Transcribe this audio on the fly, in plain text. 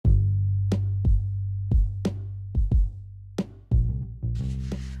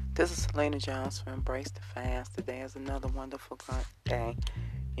This is Selena Jones from Embrace the Fast. Today is another wonderful day.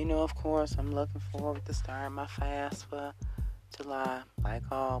 Of course, I'm looking forward to starting my fast for July. Like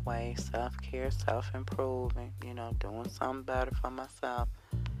always, self-care, self-improving, doing something better for myself.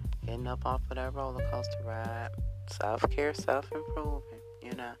 Getting up off of that roller coaster ride. Self-care, self-improving,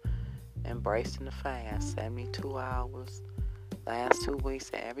 embracing the fast. 72 hours, last 2 weeks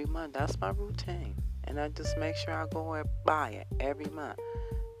of every month. That's my routine. And I just make sure I go and buy it every month.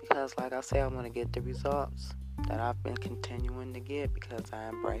 Because, like I said, I want to get the results that I've been continuing to get because I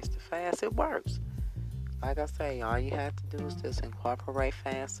embrace the fast. It works. Like I say, all you have to do is just incorporate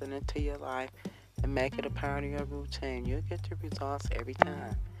fasting into your life and make it a part of your routine. You'll get the results every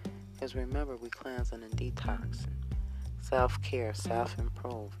time. Because remember, we cleansing and detoxing. Self-care,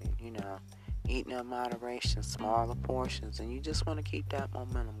 self-improving, eating in moderation, smaller portions, and you just want to keep that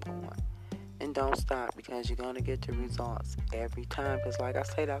momentum going. And don't stop because you're going to get the results every time. Because like I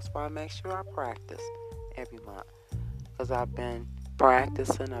say, that's why I make sure I practice every month. Because I've been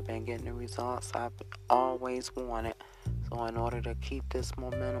practicing, I've been getting the results I've always wanted. So in order to keep this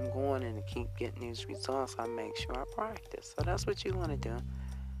momentum going and to keep getting these results, I make sure I practice. So that's what you want to do.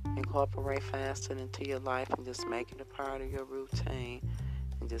 Incorporate fasting into your life and just make it a part of your routine.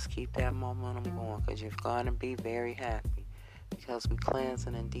 And just keep that momentum going because you're going to be very happy. Because we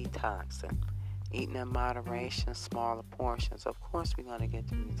cleansing and detoxing. Eating in moderation, smaller portions. Of course we're going to get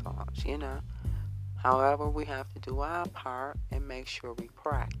the results, However, we have to do our part and make sure we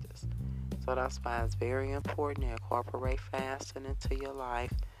practice. So that's why it's very important to incorporate fasting into your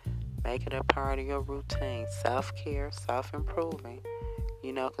life. Make it a part of your routine. Self-care, self-improving,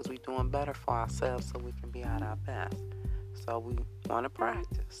 because we're doing better for ourselves so we can be at our best. So we want to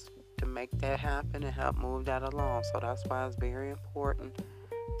practice to make that happen and help move that along. So that's why it's very important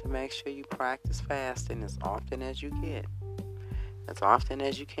to make sure you practice fasting as often as you get. As often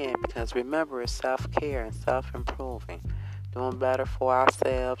as you can, because remember, it's self-care and self-improving. Doing better for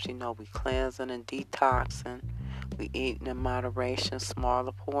ourselves, we cleansing and detoxing. We eating in moderation,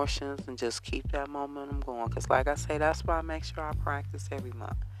 smaller portions, and just keep that momentum going. Because like I say, that's why I make sure I practice every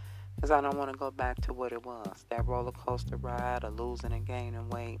month. Because I don't want to go back to what it was. That roller coaster ride of losing and gaining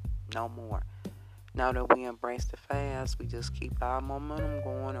weight. No more. Now that we embrace the fast, we just keep our momentum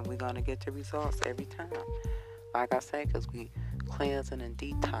going and we're going to get the results every time. Like I say, because we cleansing and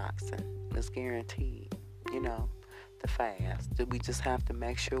detoxing. It's guaranteed, the fast. We just have to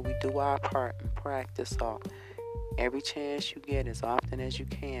make sure we do our part and practice. So every chance you get, as often as you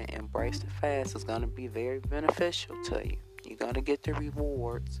can, embrace the fast. It's going to be very beneficial to you. You're going to get the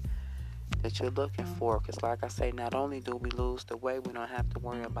rewards that you're looking for. Because like I say, not only do we lose the weight, we don't have to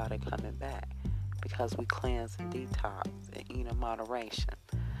worry about it coming back. Because we cleanse and detox and eat in moderation.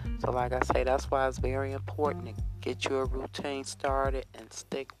 So like I say, that's why it's very important to get your routine started and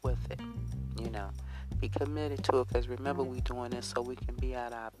stick with it. Be committed to it because remember, we're doing this so we can be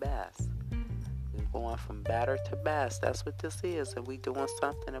at our best. We're going from better to best. That's what this is. And we're doing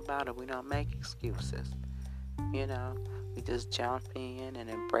something about it. We don't make excuses. We just jump in and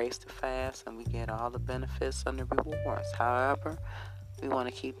embrace the fast and we get all the benefits and the rewards. However, we want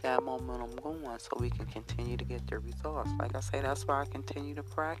to keep that momentum going so we can continue to get the results. Like I say, that's why I continue to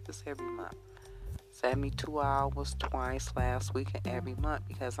practice every month. 72 hours twice last week and every month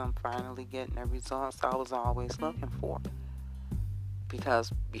because I'm finally getting the results I was always looking for. Because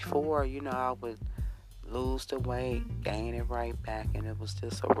before, I would lose the weight, gain it right back, and it was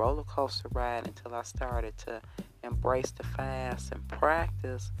just a roller coaster ride until I started to embrace the fast and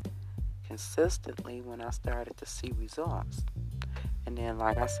practice consistently when I started to see results. And then,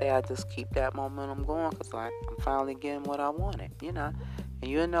 like I say, I just keep that momentum going because I'm finally getting what I wanted, And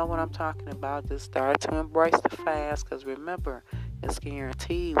you know what I'm talking about. Just start to embrace the fast because remember, it's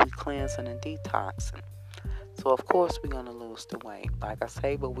guaranteed we cleansing and detoxing. So, of course, we're going to lose the weight. Like I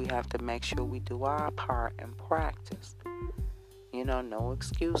say, but we have to make sure we do our part and practice. No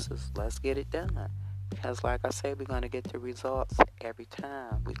excuses. Let's get it done. Because, like I say, we're going to get the results every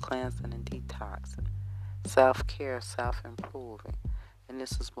time. We cleansing and detoxing. Self-care, self-improving. And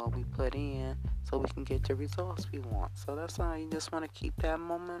this is what we put in so we can get the results we want. So that's all. You just want to keep that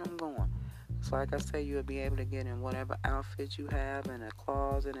momentum going. So like I say, you'll be able to get in whatever outfit you have in a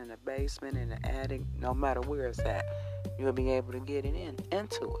closet, in a basement, in the attic, no matter where it's at. You'll be able to get it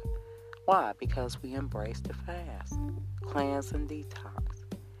into it. Why? Because we embrace the fast. Cleanse and detox.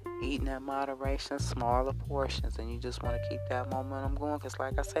 Eating in moderation, smaller portions. And you just want to keep that momentum going. Because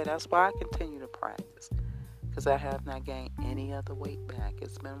like I say, that's why I continue to practice. Because I have not gained any other weight back.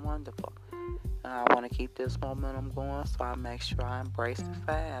 It's been wonderful. And I want to keep this momentum going, so I make sure I embrace the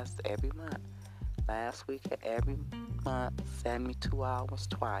fast every month. last week of every month, 72 hours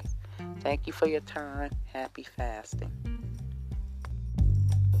twice. Thank you for your time. Happy fasting.